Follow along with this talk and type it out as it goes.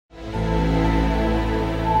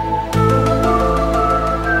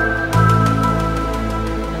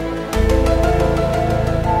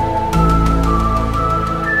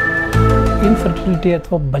Infertility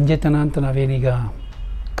ಅಥವಾ ಬಂಜೆತನ ಅಂತ ನಾವೇನೀಗ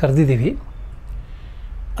ಕರೆದಿದ್ದೀವಿ,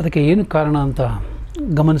 ಅದಕ್ಕೆ ಏನು ಕಾರಣ ಅಂತ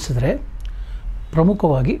ಗಮನಿಸಿದ್ರೆ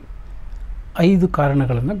ಪ್ರಮುಖವಾಗಿ 5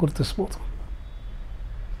 ಕಾರಣಗಳನ್ನು ಗುರುತಿಸ್ಬೋದು.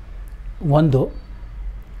 1,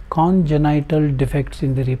 ಕಾನ್ಜೆನೈಟಲ್ defects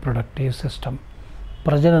in the reproductive system.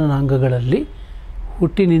 ಪ್ರಜನನಾಂಗಗಳಲ್ಲಿ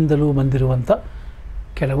ಹುಟ್ಟಿನಿಂದಲೂ ಬಂದಿರುವಂಥ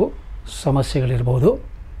ಕೆಲವು ಸಮಸ್ಯೆಗಳಿರ್ಬೋದು.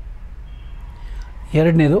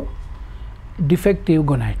 2ನೇದು ಡಿಫೆಕ್ಟಿವ್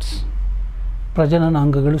ಗೊನೈಡ್ಸ್.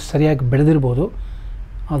 ಪ್ರಜನನಾಂಗಗಳು ಸರಿಯಾಗಿ ಬೆಳೆದಿರ್ಬೋದು,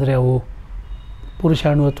 ಆದರೆ ಅವು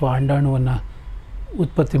ಪುರುಷಾಣು ಅಥವಾ ಅಂಡಾಣುವನ್ನು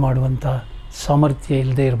ಉತ್ಪತ್ತಿ ಮಾಡುವಂಥ ಸಾಮರ್ಥ್ಯ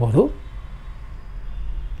ಇಲ್ಲದೇ ಇರ್ಬೋದು.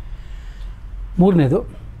 3ನೇದು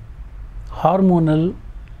ಹಾರ್ಮೋನಲ್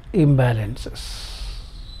ಇಂಬ್ಯಾಲೆನ್ಸಸ್.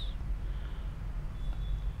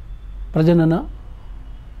 ಪ್ರಜನನ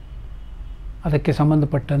ಅದಕ್ಕೆ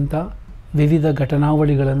ಸಂಬಂಧಪಟ್ಟಂಥ ವಿವಿಧ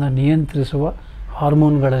ಘಟನಾವಳಿಗಳನ್ನು ನಿಯಂತ್ರಿಸುವ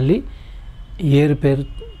ಹಾರ್ಮೋನ್ಗಳಲ್ಲಿ ಏರುಪೇರು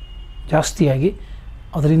ಜಾಸ್ತಿಯಾಗಿ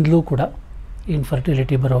ಅದರಿಂದಲೂ ಕೂಡ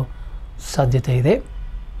ಇನ್ಫರ್ಟಿಲಿಟಿ ಬರೋ ಸಾಧ್ಯತೆ ಇದೆ.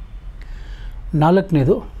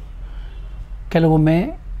 4ನೇದು ಕೆಲವೊಮ್ಮೆ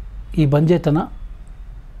ಈ ಬಂಜೆತನ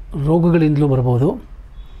ರೋಗಗಳಿಂದಲೂ ಬರ್ಬೋದು.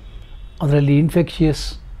 ಅದರಲ್ಲಿ ಇನ್ಫೆಕ್ಷಿಯಸ್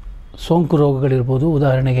ಸೋಂಕು ರೋಗಗಳಿರ್ಬೋದು,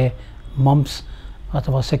 ಉದಾಹರಣೆಗೆ ಮಂಪ್ಸ್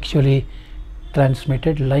ಅಥವಾ ಸೆಕ್ಶುಲಿ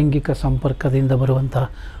ಟ್ರಾನ್ಸ್ಮಿಟೆಡ್ ಲೈಂಗಿಕ ಸಂಪರ್ಕದಿಂದ ಬರುವಂಥ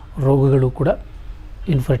ರೋಗಗಳು ಕೂಡ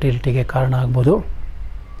ಇನ್ಫರ್ಟಿಲಿಟಿಗೆ ಕಾರಣ ಆಗ್ಬೋದು.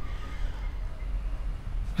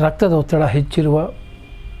 ರಕ್ತದ ಒತ್ತಡ ಹೆಚ್ಚಿರುವ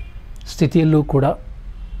ಸ್ಥಿತಿಯಲ್ಲೂ ಕೂಡ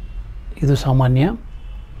ಇದು ಸಾಮಾನ್ಯ.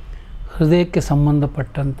 ಹೃದಯಕ್ಕೆ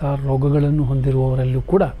ಸಂಬಂಧಪಟ್ಟಂಥ ರೋಗಗಳನ್ನು ಹೊಂದಿರುವವರಲ್ಲೂ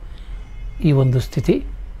ಕೂಡ ಈ ಒಂದು ಸ್ಥಿತಿ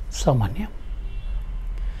ಸಾಮಾನ್ಯ.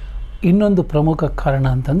 ಇನ್ನೊಂದು ಪ್ರಮುಖ ಕಾರಣ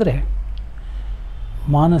ಅಂತಂದರೆ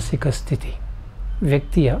ಮಾನಸಿಕ ಸ್ಥಿತಿ,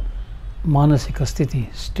 ವ್ಯಕ್ತಿಯ ಮಾನಸಿಕ ಸ್ಥಿತಿ,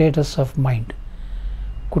 ಸ್ಟೇಟಸ್ ಆಫ್ ಮೈಂಡ್.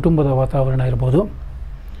 ಕುಟುಂಬದ ವಾತಾವರಣ ಇರ್ಬೋದು,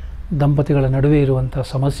 ದಂಪತಿಗಳ ನಡುವೆ ಇರುವಂಥ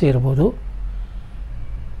ಸಮಸ್ಯೆ ಇರ್ಬೋದು,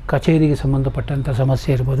 ಕಚೇರಿಗೆ ಸಂಬಂಧಪಟ್ಟಂಥ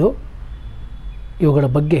ಸಮಸ್ಯೆ ಇರ್ಬೋದು. ಇವುಗಳ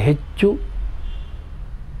ಬಗ್ಗೆ ಹೆಚ್ಚು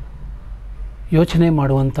ಯೋಚನೆ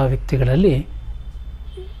ಮಾಡುವಂಥ ವ್ಯಕ್ತಿಗಳಲ್ಲಿ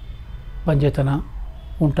ಬಂಜೆತನ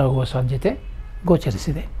ಉಂಟಾಗುವ ಸಾಧ್ಯತೆ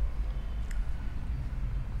ಗೋಚರಿಸಿದೆ.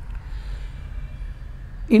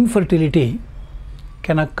 Infertility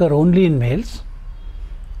can occur only in males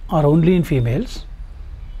or only in females,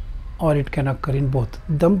 or it can occur in both.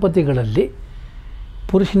 ದಂಪತಿಗಳಲ್ಲಿ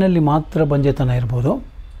ಪುರುಷನಲ್ಲಿ ಮಾತ್ರ ಬಂಜೆತನ ಇರ್ಬೋದು,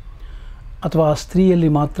 ಅಥವಾ ಸ್ತ್ರೀಯಲ್ಲಿ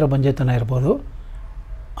ಮಾತ್ರ ಬಂಜೆತನ ಇರ್ಬೋದು,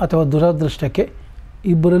 ಅಥವಾ ದುರದೃಷ್ಟಕ್ಕೆ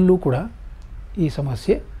ಇಬ್ಬರಲ್ಲೂ ಕೂಡ ಈ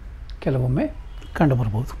ಸಮಸ್ಯೆ ಕೆಲವೊಮ್ಮೆ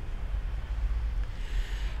ಕಂಡುಬರ್ಬೋದು.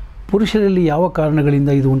 ಪುರುಷರಲ್ಲಿ ಯಾವ ಕಾರಣಗಳಿಂದ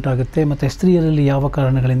ಇದು ಉಂಟಾಗುತ್ತೆ ಮತ್ತು ಸ್ತ್ರೀಯರಲ್ಲಿ ಯಾವ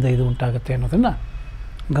ಕಾರಣಗಳಿಂದ ಇದು ಉಂಟಾಗುತ್ತೆ ಅನ್ನೋದನ್ನು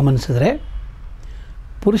ಗಮನಿಸಿದರೆ,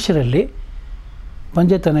 ಪುರುಷರಲ್ಲಿ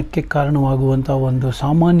ಬಂಜೆತನಕ್ಕೆ ಕಾರಣವಾಗುವಂಥ ಒಂದು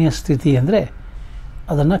ಸಾಮಾನ್ಯ ಸ್ಥಿತಿ ಅಂದರೆ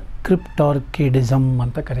ಅದನ್ನು ಕ್ರಿಪ್ಟಾರ್ಕಿಡಿಸಮ್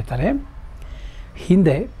ಅಂತ ಕರೀತಾರೆ.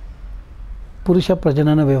 ಹಿಂದೆ ಪುರುಷ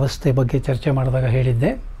ಪ್ರಜನನ ವ್ಯವಸ್ಥೆ ಬಗ್ಗೆ ಚರ್ಚೆ ಮಾಡಿದಾಗ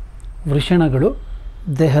ಹೇಳಿದ್ದೆ, ವೃಷಣಗಳು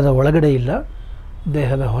ದೇಹದ ಒಳಗಡೆ ಇಲ್ಲ,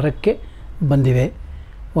 ದೇಹದ ಹೊರಕ್ಕೆ ಬಂದಿವೆ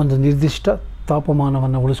ಒಂದು ನಿರ್ದಿಷ್ಟ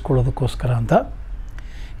ತಾಪಮಾನವನ್ನು ಉಳಿಸ್ಕೊಳ್ಳೋದಕ್ಕೋಸ್ಕರ ಅಂತ.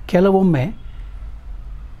 ಕೆಲವೊಮ್ಮೆ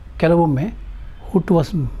ಹುಟ್ಟುವ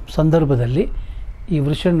ಸಂದರ್ಭದಲ್ಲಿ ಈ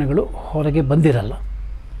ವೃಷಣಗಳು ಹೊರಗೆ ಬಂದಿರಲ್ಲ,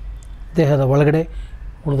 ದೇಹದ ಒಳಗಡೆ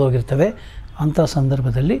ಉಳಿದೋಗಿರ್ತವೆ. ಅಂಥ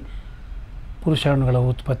ಸಂದರ್ಭದಲ್ಲಿ ಪುರುಷಾಣುಗಳ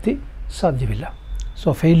ಉತ್ಪತ್ತಿ ಸಾಧ್ಯವಿಲ್ಲ. So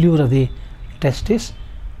failure of the testis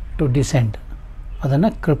to descend, ಅದನ್ನು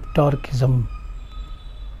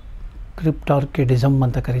ಕ್ರಿಪ್ಟಾರ್ಕಿಡಿಸಮ್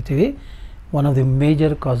ಅಂತ ಕರಿತೀವಿ. One of the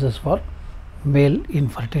major causes for mail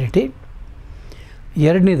infertility.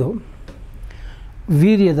 2ನೇದು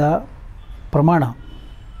ವೀರ್ಯದ ಪ್ರಮಾಣ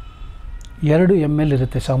 2 ml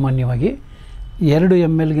ಇರುತ್ತೆ ಸಾಮಾನ್ಯವಾಗಿ. 2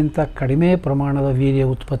 mlಗಿಂತ ಕಡಿಮೆ ಪ್ರಮಾಣದ ವೀರ್ಯ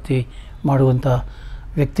ಉತ್ಪತ್ತಿ ಮಾಡುವಂಥ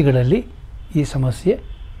ವ್ಯಕ್ತಿಗಳಲ್ಲಿ ಈ ಸಮಸ್ಯೆ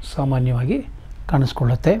ಸಾಮಾನ್ಯವಾಗಿ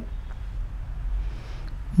ಕಾಣಿಸ್ಕೊಳ್ಳುತ್ತೆ.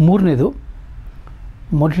 3ನೇದು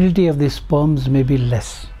motility of the sperms may be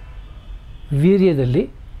less. ವೀರ್ಯದಲ್ಲಿ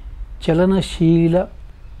ಚಲನಶೀಲ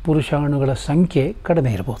ಪುರುಷಾಣುಗಳ ಸಂಖ್ಯೆ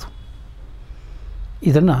ಕಡಿಮೆ ಇರ್ಬೋದು.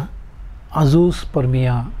 ಇದನ್ನು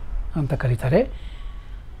ಅಜೂಸ್ಪರ್ಮಿಯಾ ಅಂತ ಕರೀತಾರೆ.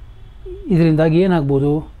 ಇದರಿಂದಾಗಿ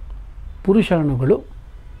ಏನಾಗ್ಬೋದು, ಪುರುಷಾಣುಗಳು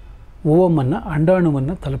ಓವಮನ್ನು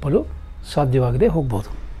ಅಂಡಾಣುವನ್ನು ತಲುಪಲು ಸಾಧ್ಯವಾಗದೆ ಹೋಗ್ಬೋದು.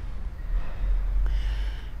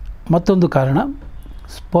 ಮತ್ತೊಂದು ಕಾರಣ,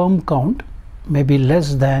 sperm count may be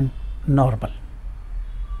less than normal.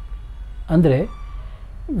 ಅಂದರೆ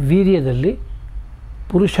ವೀರ್ಯದಲ್ಲಿ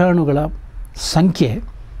ಪುರುಷಾಣುಗಳ ಸಂಖ್ಯೆ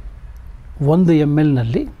 1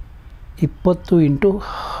 mlನಲ್ಲಿ 20 ×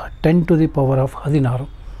 10⁻16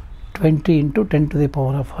 20 ×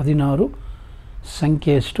 10⁻16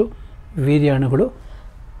 ಸಂಖ್ಯೆಯಷ್ಟು ವೀರ್ಯಾಣುಗಳು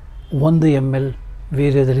 1 ml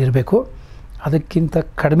ವೀರ್ಯದಲ್ಲಿರಬೇಕು. ಅದಕ್ಕಿಂತ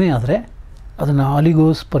ಕಡಿಮೆ ಆದರೆ ಅದನ್ನು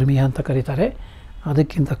ಆಲಿಗೋಸ್ಪರ್ಮಿಯಾ ಅಂತ ಕರೀತಾರೆ.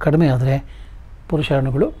 ಅದಕ್ಕಿಂತ ಕಡಿಮೆ ಆದರೆ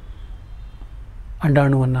ಪುರುಷಾಣುಗಳು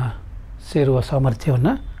ಅಂಡಾಣುವನ್ನು ಸೇರುವ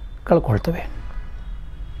ಸಾಮರ್ಥ್ಯವನ್ನು ಕಳ್ಕೊಳ್ತವೆ.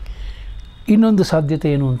 ಇನ್ನೊಂದು ಸಾಧ್ಯತೆ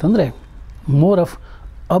ಏನು ಅಂತಂದರೆ more of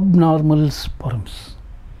abnormal sperms.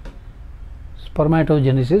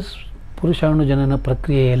 Spermatogenesis ಪುರುಷಾಣು ಜನನ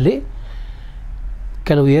ಪ್ರಕ್ರಿಯೆಯಲ್ಲಿ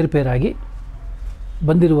ಕೆಲವು ಏರ್ಪೇರಾಗಿ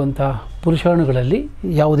ಬಂದಿರುವಂಥ ಪುರುಷಾಣುಗಳಲ್ಲಿ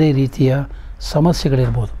ಯಾವುದೇ ರೀತಿಯ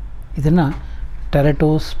ಸಮಸ್ಯೆಗಳಿರ್ಬೋದು. ಇದನ್ನು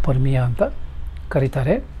ಟೆರಟೋಸ್ಪರ್ಮಿಯಾ ಅಂತ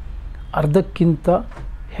ಕರೀತಾರೆ. ಅರ್ಧಕ್ಕಿಂತ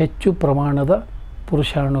ಹೆಚ್ಚು ಪ್ರಮಾಣದ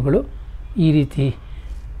ಪುರುಷಾಣುಗಳು ಈ ರೀತಿ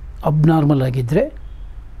ಅಬ್ನಾರ್ಮಲ್ ಆಗಿದ್ದರೆ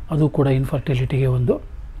ಅದು ಕೂಡ ಇನ್ಫರ್ಟಿಲಿಟಿಗೆ ಒಂದು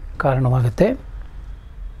ಕಾರಣವಾಗುತ್ತೆ.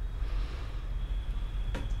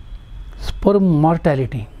 ಸ್ಪರ್ಮ್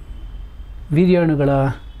ಮಾರ್ಟಾಲಿಟಿ, ವೀರ್ಯಾಣುಗಳ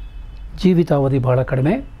ಜೀವಿತಾವಧಿ ಬಹಳ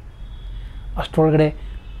ಕಡಿಮೆ. ಅಷ್ಟರೊಳಗಡೆ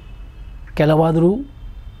ಕೆಲವಾದರೂ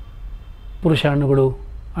ಪುರುಷಾಣುಗಳು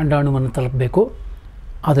ಅಂಡಾಣುವನ್ನು ತಲುಪಬೇಕು,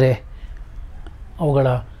 ಆದರೆ ಅವುಗಳ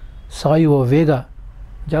ಸಾಯುವ ವೇಗ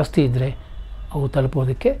ಜಾಸ್ತಿ ಇದ್ದರೆ ಅವು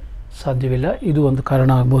ತಲುಪೋದಕ್ಕೆ ಸಾಧ್ಯವಿಲ್ಲ. ಇದು ಒಂದು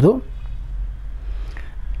ಕಾರಣ ಆಗ್ಬೋದು.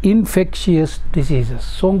 ಇನ್ಫೆಕ್ಷಿಯಸ್ ಡಿಸೀಸಸ್,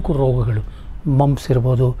 ಸೋಂಕು ರೋಗಗಳು, ಮಂಪ್ಸ್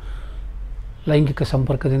ಇರ್ಬೋದು, ಲೈಂಗಿಕ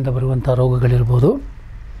ಸಂಪರ್ಕದಿಂದ ಬರುವಂಥ ರೋಗಗಳಿರ್ಬೋದು,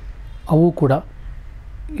 ಅವು ಕೂಡ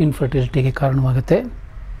ಇನ್ಫರ್ಟಿಲಿಟಿಗೆ ಕಾರಣವಾಗುತ್ತೆ.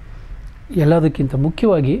 ಎಲ್ಲದಕ್ಕಿಂತ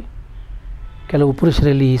ಮುಖ್ಯವಾಗಿ ಕೆಲವು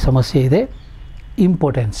ಪುರುಷರಲ್ಲಿ ಈ ಸಮಸ್ಯೆ ಇದೆ.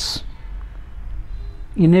 Importance,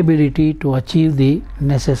 ಇನೆಬಿಲಿಟಿ to achieve the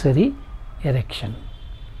necessary erection.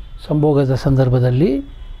 ಸಂಭೋಗದ ಸಂದರ್ಭದಲ್ಲಿ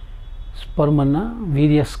ಸ್ಪರ್ಮನ್ನು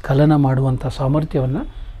ವೀರ್ಯ ಸ್ಖಲನ ಮಾಡುವಂಥ ಸಾಮರ್ಥ್ಯವನ್ನು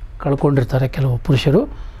ಕಳ್ಕೊಂಡಿರ್ತಾರೆ ಕೆಲವು ಪುರುಷರು.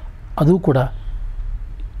 ಅದು ಕೂಡ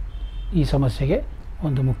ಈ ಸಮಸ್ಯೆಗೆ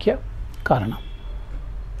ಒಂದು ಮುಖ್ಯ ಕಾರಣ.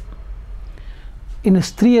 ಇನ್ನು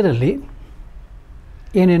ಸ್ತ್ರೀಯರಲ್ಲಿ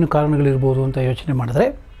ಏನೇನು ಕಾರಣಗಳಿರ್ಬೋದು ಅಂತ ಯೋಚನೆ ಮಾಡಿದ್ರೆ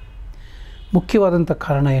ಮುಖ್ಯವಾದಂಥ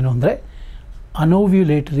ಕಾರಣ ಏನು ಅಂದರೆ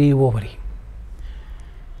ಅನೋವ್ಯುಲೇಟರಿ ಓವರಿ.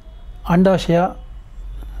 ಅಂಡಾಶಯ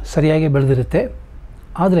ಸರಿಯಾಗಿ ಬೆಳೆದಿರುತ್ತೆ,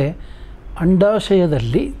 ಆದರೆ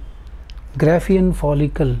ಅಂಡಾಶಯದಲ್ಲಿ ಗ್ರಾಫಿಯನ್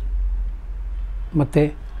ಫಾಲಿಕಲ್ ಮತ್ತು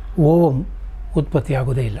ಓವಮ್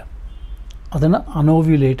ಉತ್ಪತ್ತಿಯಾಗೋದೇ ಇಲ್ಲ. ಅದನ್ನು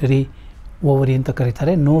ಅನೋವ್ಯುಲೇಟರಿ ಓವರಿ ಅಂತ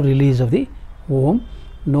ಕರೀತಾರೆ. No release of the ovum,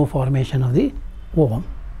 no formation of the ovum.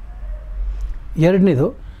 ಎರಡನೇದು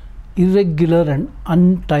ಇರ್ರೆಗ್ಯುಲರ್ ಆ್ಯಂಡ್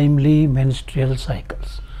ಅನ್ಟೈಮ್ಲಿ ಮೆನ್ಸ್ಟ್ರಿಯಲ್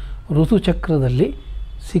ಸೈಕಲ್ಸ್. ಋತುಚಕ್ರದಲ್ಲಿ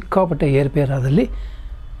ಸಿಕ್ಕಾಪಟ್ಟೆ ಏರ್ಪೇರಾದಲ್ಲಿ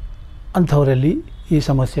ಅಂಥವರಲ್ಲಿ ಈ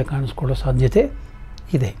ಸಮಸ್ಯೆ ಕಾಣಿಸ್ಕೊಳ್ಳೋ ಸಾಧ್ಯತೆ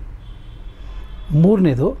ಇದೆ.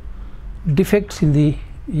 ಮೂರನೇದು ಡಿಫೆಕ್ಟ್ಸ್ ಇನ್ ದಿ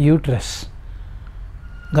ಯೂಟ್ರಸ್.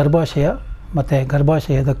 ಗರ್ಭಾಶಯ ಮತ್ತು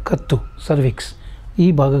ಗರ್ಭಾಶಯದ ಕತ್ತು, ಸರ್ವಿಕ್ಸ್, ಈ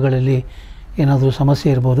ಭಾಗಗಳಲ್ಲಿ ಏನಾದರೂ ಸಮಸ್ಯೆ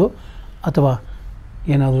ಇರ್ಬೋದು ಅಥವಾ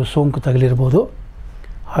ಏನಾದರೂ ಸೋಂಕು ತಗುಲಿರ್ಬೋದು.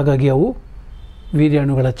 ಹಾಗಾಗಿ ಅವು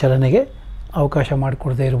ವೀರ್ಯಾಣುಗಳ ಚಲನೆಗೆ ಅವಕಾಶ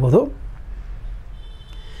ಮಾಡಿಕೊಡದೇ ಇರ್ಬೋದು.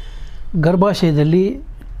 ಗರ್ಭಾಶಯದಲ್ಲಿ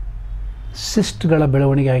ಸಿಸ್ಟ್ಗಳ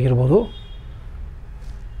ಬೆಳವಣಿಗೆ ಆಗಿರ್ಬೋದು.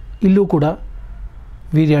 ಇಲ್ಲೂ ಕೂಡ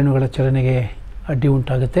ವೀರ್ಯಾಣುಗಳ ಚಲನೆಗೆ ಅಡ್ಡಿ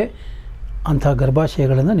ಉಂಟಾಗುತ್ತೆ. ಅಂಥ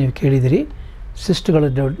ಗರ್ಭಾಶಯಗಳನ್ನು ನೀವು ಕೇಳಿದಿರಿ. ಸಿಸ್ಟ್ಗಳ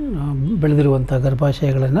ಬೆಳೆದಿರುವಂಥ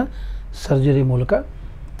ಗರ್ಭಾಶಯಗಳನ್ನು ಸರ್ಜರಿ ಮೂಲಕ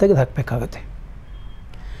ತೆಗೆದುಹಾಕಬೇಕಾಗತ್ತೆ.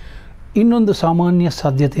 ಇನ್ನೊಂದು ಸಾಮಾನ್ಯ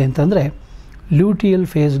ಸಾಧ್ಯತೆ ಅಂತಂದರೆ ಲ್ಯೂಟಿಯಲ್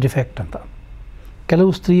ಫೇಸ್ ಡಿಫೆಕ್ಟ್ ಅಂತ.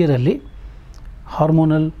 ಕೆಲವು ಸ್ತ್ರೀಯರಲ್ಲಿ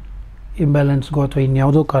ಹಾರ್ಮೋನಲ್ ಇಂಬ್ಯಾಲೆನ್ಸ್ಗೋ ಅಥವಾ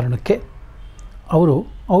ಇನ್ಯಾವುದೋ ಕಾರಣಕ್ಕೆ ಅವರು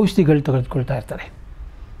ಔಷಧಿಗಳು ತೆಗೆದುಕೊಳ್ತಾ ಇರ್ತಾರೆ.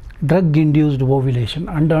 ಡ್ರಗ್ ಇಂಡ್ಯೂಸ್ಡ್ ಓವ್ಯುಲೇಷನ್,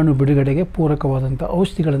 ಅಂಡಾಣು ಬಿಡುಗಡೆಗೆ ಪೂರಕವಾದಂಥ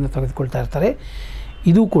ಔಷಧಿಗಳನ್ನು ತೆಗೆದುಕೊಳ್ತಾ ಇರ್ತಾರೆ.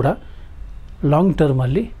 ಇದು ಕೂಡ ಲಾಂಗ್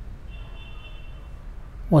ಟರ್ಮಲ್ಲಿ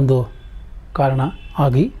ಒಂದು ಕಾರಣ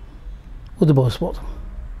ಆಗಿ ಉದ್ಭವಿಸ್ಬೋದು.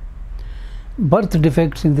 ಬರ್ತ್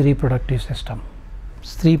defects in the reproductive system.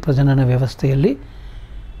 ಸ್ತ್ರೀ ಪ್ರಜನನ ವ್ಯವಸ್ಥೆಯಲ್ಲಿ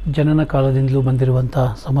ಜನನ ಕಾಲದಿಂದಲೂ ಬಂದಿರುವಂಥ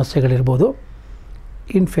ಸಮಸ್ಯೆಗಳಿರ್ಬೋದು.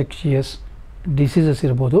 ಇನ್ಫೆಕ್ಷಿಯಸ್ ಡಿಸೀಸಸ್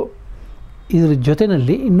ಇರ್ಬೋದು. ಇದರ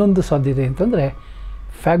ಜೊತೆಯಲ್ಲಿ ಇನ್ನೊಂದು ಸಾಧ್ಯತೆ ಅಂತಂದರೆ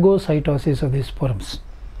ಫ್ಯಾಗೋಸೈಟೋಸಿಸ್ ಆಫ್ ದಿ ಸ್ಪರ್ಮ್ಸ್.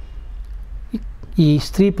 ಈ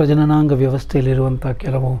ಸ್ತ್ರೀ ಪ್ರಜನನಾಂಗ ವ್ಯವಸ್ಥೆಯಲ್ಲಿರುವಂಥ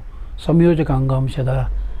ಕೆಲವು ಸಂಯೋಜಕ ಅಂಗಾಂಶದ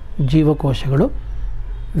ಜೀವಕೋಶಗಳು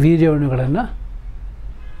ವೀರ್ಯಾಣುಗಳನ್ನು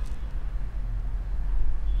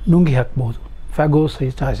ನುಂಗಿ ಹಾಕ್ಬೋದು.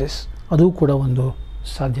 ಫ್ಯಾಗೋಸೈಟೋಸಿಸ್ ಅದು ಕೂಡ ಒಂದು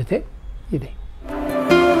ಸಾಧ್ಯತೆ ಇದೆ.